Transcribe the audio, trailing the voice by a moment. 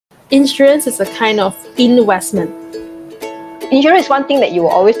Insurance is a kind of investment. Insurance is one thing that you will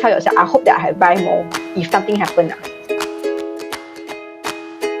always tell yourself, I hope that I buy more if something happens.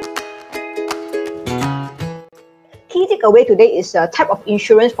 Key takeaway today is a type of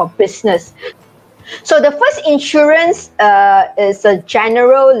insurance for business. So the first insurance is a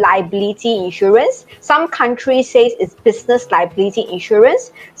general liability insurance. Some countries say it's business liability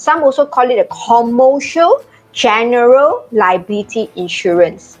insurance. Some also call it a commercial general liability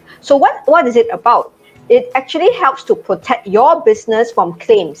insurance. So what is it about? It actually helps to protect your business from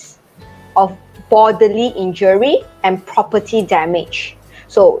claims of bodily injury and property damage.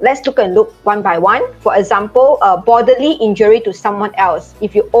 So let's look one by one. For example, bodily injury to someone else.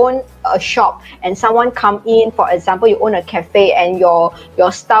 If you own a shop and someone come in, for example, you own a cafe and your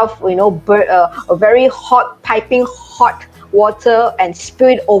stuff, a very piping hot water and spill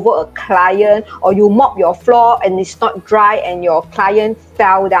it over a client, or you mop your floor and it's not dry and your client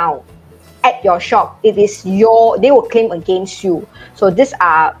fell down at your shop, they will claim against you. So these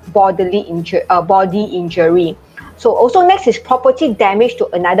are body injury. So also next is property damage to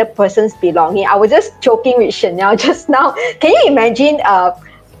another person's belonging. I was just joking with Chanel just now. Can you imagine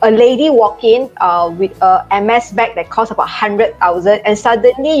a lady walk in with a MS bag that costs about 100,000 and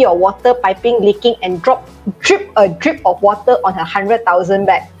suddenly your water piping leaking and drip of water on her 100,000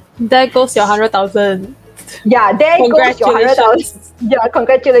 bag? There goes your 100,000. Yeah, there goes your 100,000. Yeah,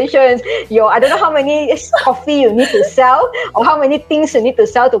 congratulations. I don't know how many coffee you need to sell or how many things you need to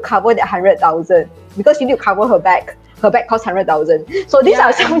sell to cover that 100,000, because you need to cover her bag. Her bag costs 100,000. So these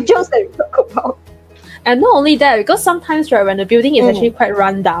are some jokes that we talk about. And not only that, because sometimes, right, when the building is actually quite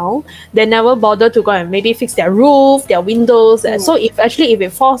run down, they never bother to go and maybe fix their roof, their windows. And so if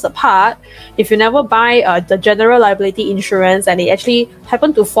it falls apart, if you never buy the general liability insurance and it actually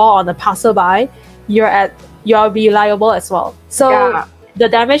happened to fall on a passerby, you'll be liable as well. So the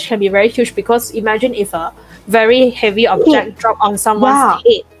damage can be very huge, because imagine if a very heavy object drop on someone's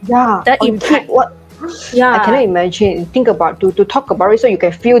head. Yeah. That impact. I cannot imagine. Think about to talk about it so you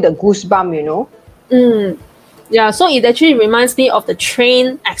can feel the goosebump, Yeah, so it actually reminds me of the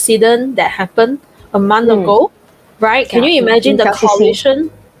train accident that happened a month ago, right? Can you imagine the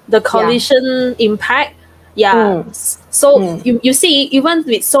collision impact? Yeah. So you see, even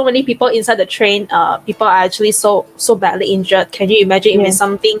with so many people inside the train, people are actually so badly injured. Can you imagine if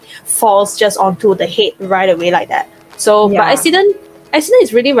something falls just onto the head right away like that? So, but accident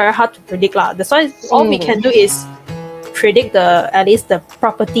is really very hard to predict lah. That's why all we can do is predict at least the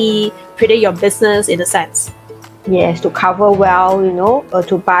property, predict your business in a sense. Yes, to cover well,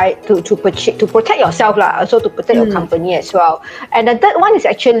 to protect yourself lah, also to protect your company as well. And the third one is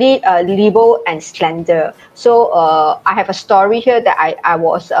actually legal and slender. So I have a story here that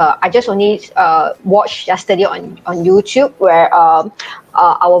I just only watched yesterday on YouTube, where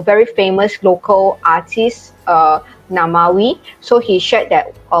our very famous local artist Namawi. So he shared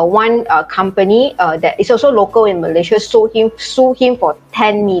that one company that is also local in Malaysia sue him for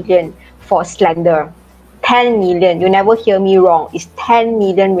 10 million for slander. 10 million. You never hear me wrong. It's 10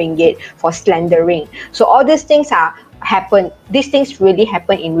 million ringgit for slandering. So all these things happen. These things really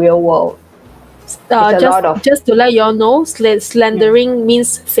happen in real world. Just to let you all know, slandering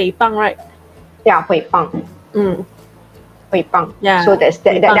means 诽谤, right? Yeah, 诽谤. 诽谤. Yeah. So there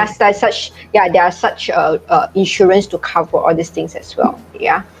are such insurance to cover all these things as well.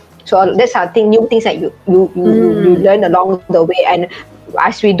 Yeah. So that's new things that you learn along the way, and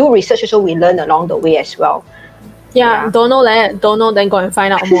as we do research, also we learn along the way as well. Don't know, then go and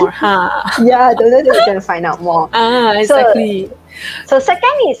find out more. Yeah, don't know, then go and find out more. Exactly. So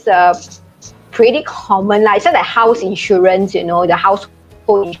second is pretty common, like the house insurance. The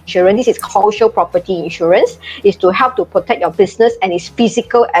household insurance. This is commercial property insurance. Is to help to protect your business and its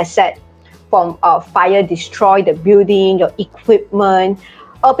physical asset from fire, destroy the building, your equipment.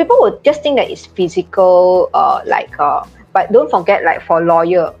 People would just think that it's physical, but don't forget, like for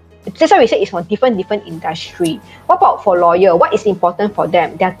lawyer, that's why we say it's for different industry. What about for lawyer? What is important for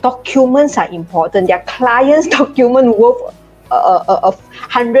them? Their documents are important. Their clients' document worth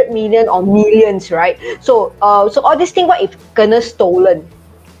 100 million or millions, right? So all these things, what if gonna stolen,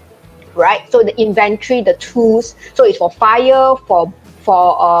 right? So the inventory, the tools. So it's for fire, for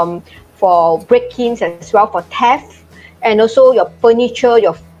break-ins as well, for theft, and also your furniture,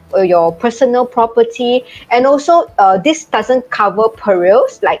 your personal property. And also this doesn't cover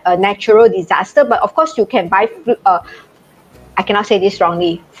perils like a natural disaster, but of course you can buy I cannot say this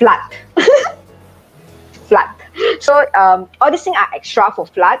wrongly, flood. So all these things are extra for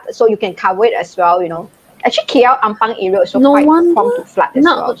flood, so you can cover it as well. Actually KL Ampang area is quite prone to flood as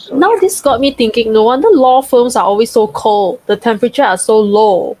well. Now this got me thinking, no wonder law firms are always so cold, the temperature are so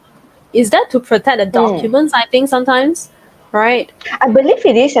low. Is that to protect the documents? I think sometimes, right? I believe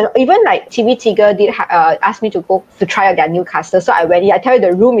it is, and even like TV Tiger did ask me to go to try out their new caster. So I went in. I tell you,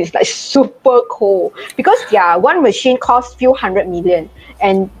 the room is like super cold because their one machine costs few 100 million,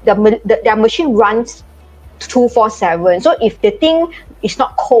 and their machine runs 24/7. So if the thing is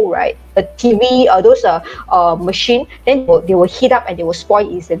not cold, right, the TV or those machine, then they will heat up and they will spoil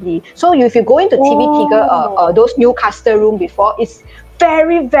easily. So if you go into TV Tiger, those new caster room before, it's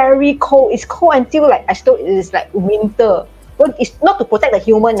very, very cold. It's cold until like as though it is like winter. Well, it's not to protect the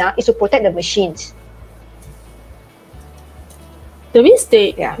human, it's to protect the machines. That means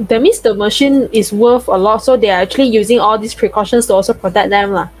that means the machine is worth a lot, so they are actually using all these precautions to also protect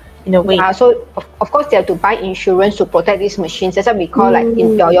them, in a way. So of course they have to buy insurance to protect these machines. That's what we call like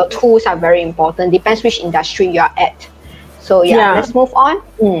your tools are very important. Depends which industry you are at. So let's move on.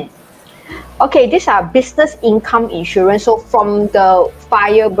 Okay, these are business income insurance. So from the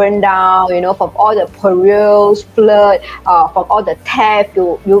fire burn down, from all the perils, flood, from all the theft,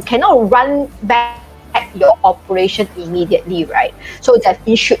 you cannot run back your operation immediately, right? So there's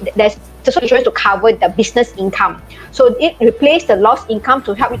insurance to cover the business income. So it replaces the lost income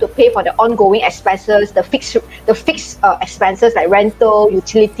to help you to pay for the ongoing expenses, the fixed expenses like rental,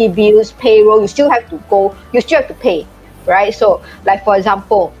 utility bills, payroll. You still have to pay, right? So like for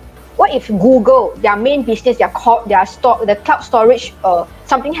example, what if Google, their main business, the cloud storage,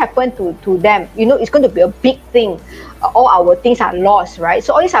 something happened to them? It's going to be a big thing. All our things are lost, right?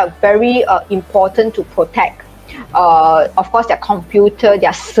 So all these are very important to protect. Of course, their computer,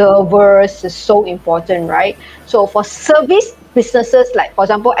 their servers is so important, right? So for service businesses, like for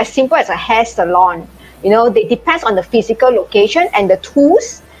example, as simple as a hair salon, they depend on the physical location and the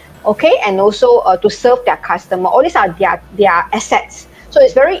tools, okay, and also to serve their customer. All these are their assets. So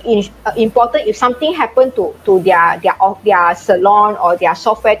it's very important if something happened to their salon or their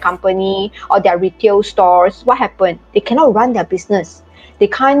software company or their retail stores. What happened? They cannot run their business. They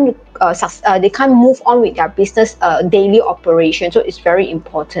can't move on with their business daily operation. So it's very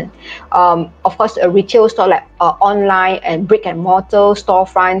important. Of course, a retail store like online and brick and mortar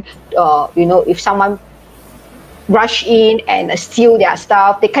storefront. If someone rush in and steal their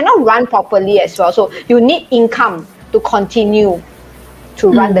stuff, they cannot run properly as well. So you need income to continue to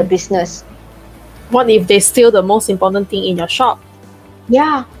run the business. What if they steal the most important thing in your shop?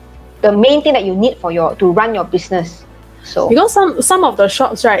 Yeah, the main thing that you need to run your business. So because some of the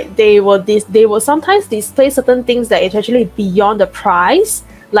shops, right, they will sometimes display certain things that is actually beyond the price,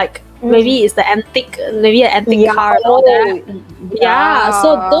 like maybe it's an antique car and all that.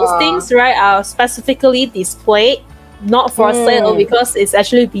 So those things, right, are specifically displayed not for sale because it's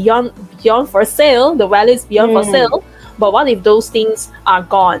actually beyond for sale. The value is beyond for sale. But what if those things are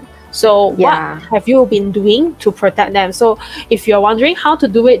gone? So what have you been doing to protect them? So if you're wondering how to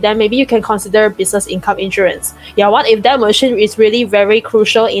do it, then maybe you can consider business income insurance. What if that machine is really very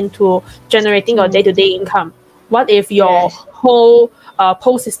crucial into generating your day-to-day income? What if your whole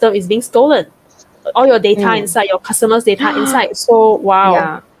post system is being stolen? All your data inside, your customers' data inside. So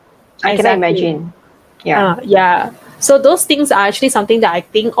wow. I cannot imagine. So those things are actually something that I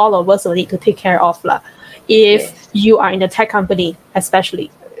think all of us will need to take care of if you are in a tech company, especially.